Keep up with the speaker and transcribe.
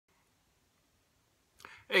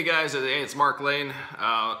Hey guys, it's Mark Lane.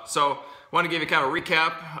 So I want to give you kind of a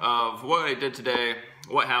recap of what I did today,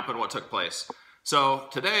 what happened, what took place. So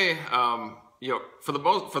today, for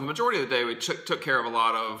the majority of the day, we took care of a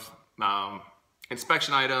lot of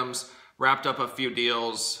inspection items, wrapped up a few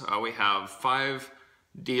deals. We have 5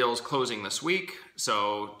 deals closing this week,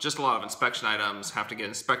 so just a lot of inspection items. Have to get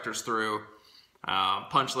inspectors through,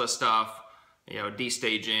 punch list stuff,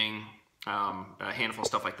 destaging, a handful of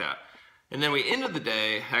stuff like that. And then we ended the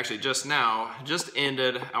day, actually just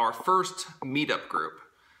ended our first meetup group.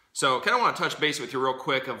 So kind of want to touch base with you real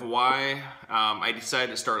quick of why I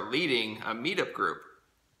decided to start leading a meetup group.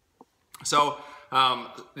 So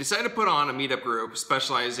decided to put on a meetup group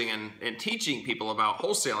specializing in teaching people about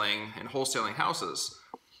wholesaling and wholesaling houses.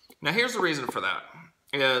 Now here's the reason for that,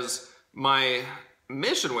 is my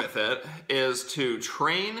mission with it is to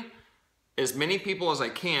train as many people as I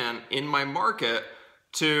can in my market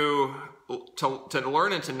to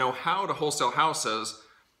learn and to know how to wholesale houses,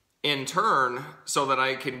 in turn, so that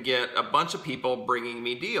I can get a bunch of people bringing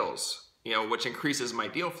me deals, which increases my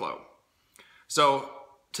deal flow. So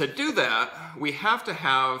to do that, we have to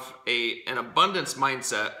have an abundance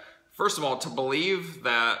mindset. First of all, to believe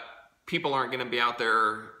that people aren't going to be out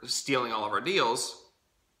there stealing all of our deals.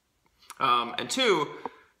 And two,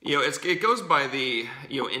 it goes by the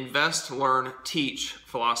invest, learn, teach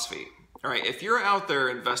philosophy. All right, if you're out there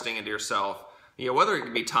investing into yourself, whether it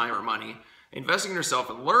can be time or money, investing in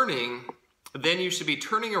yourself and learning, then you should be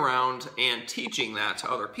turning around and teaching that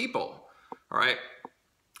to other people. All right.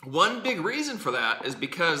 One big reason for that is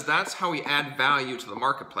because that's how we add value to the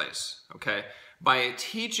marketplace. Okay. By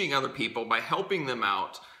teaching other people, by helping them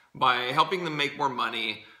out, by helping them make more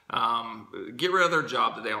money, get rid of their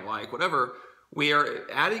job that they don't like, whatever, we are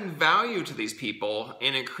adding value to these people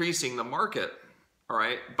and increasing the market. All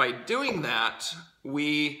right. By doing that,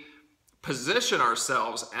 we position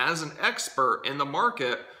ourselves as an expert in the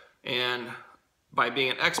market, and by being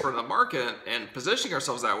an expert in the market and positioning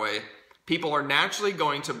ourselves that way, people are naturally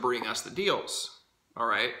going to bring us the deals. All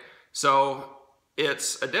right. So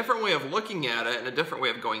it's a different way of looking at it and a different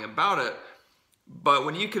way of going about it. But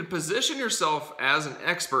when you can position yourself as an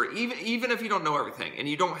expert, even if you don't know everything, and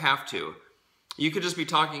you don't have to, you could just be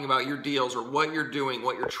talking about your deals or what you're doing,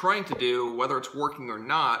 what you're trying to do, whether it's working or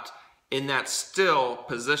not, in that still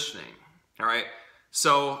positioning. All right.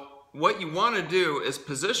 So what you want to do is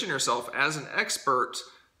position yourself as an expert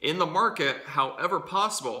in the market however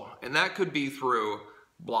possible. And that could be through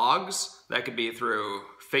blogs, that could be through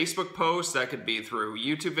Facebook posts, that could be through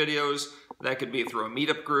YouTube videos, that could be through a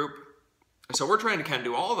meetup group. So we're trying to kind of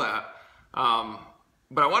do all that.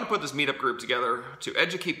 But I want to put this meetup group together to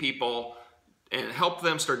educate people and help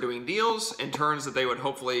them start doing deals in turns that they would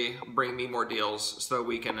hopefully bring me more deals so that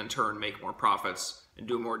we can in turn make more profits and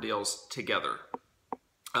do more deals together.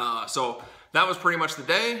 So that was pretty much the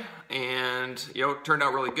day, and it turned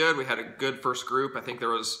out really good. We had a good first group. I think there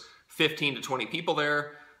was 15 to 20 people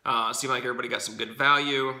there. Seemed like everybody got some good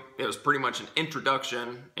value. It was pretty much an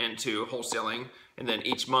introduction into wholesaling, and then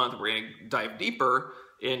each month we're going to dive deeper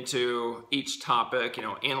into each topic,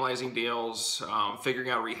 analyzing deals,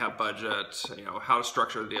 figuring out a rehab budget, how to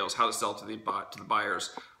structure the deals, how to sell to the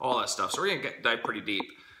buyers, all that stuff. So we're going to dive pretty deep.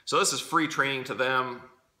 So this is free training to them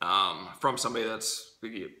from somebody that's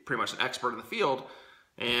pretty much an expert in the field,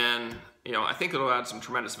 and I think it'll add some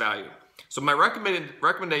tremendous value. So my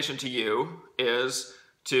recommendation to you is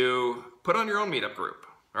to put on your own meetup group.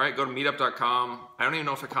 All right, go to meetup.com. I don't even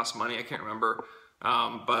know if it costs money. I can't remember.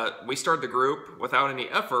 But we started the group without any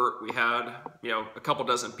effort. We had, a couple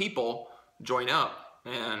dozen people join up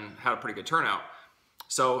and had a pretty good turnout.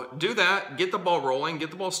 So do that, get the ball rolling,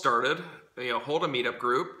 get the ball started, hold a meetup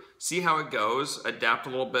group, see how it goes, adapt a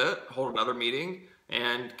little bit, hold another meeting,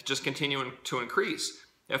 and just continue to increase.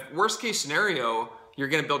 If worst case scenario, you're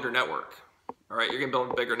going to build your network. All right, you're going to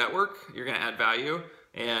build a bigger network, you're going to add value,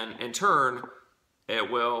 and in turn,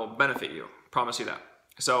 it will benefit you. Promise you that.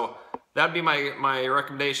 So that'd be my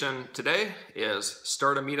recommendation today, is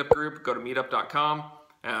start a meetup group. Go to meetup.com,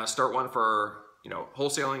 start one for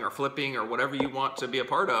wholesaling or flipping or whatever you want to be a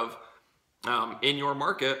part of in your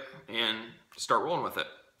market, and start rolling with it.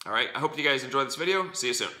 All right, I hope you guys enjoyed this video. See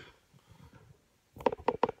you soon.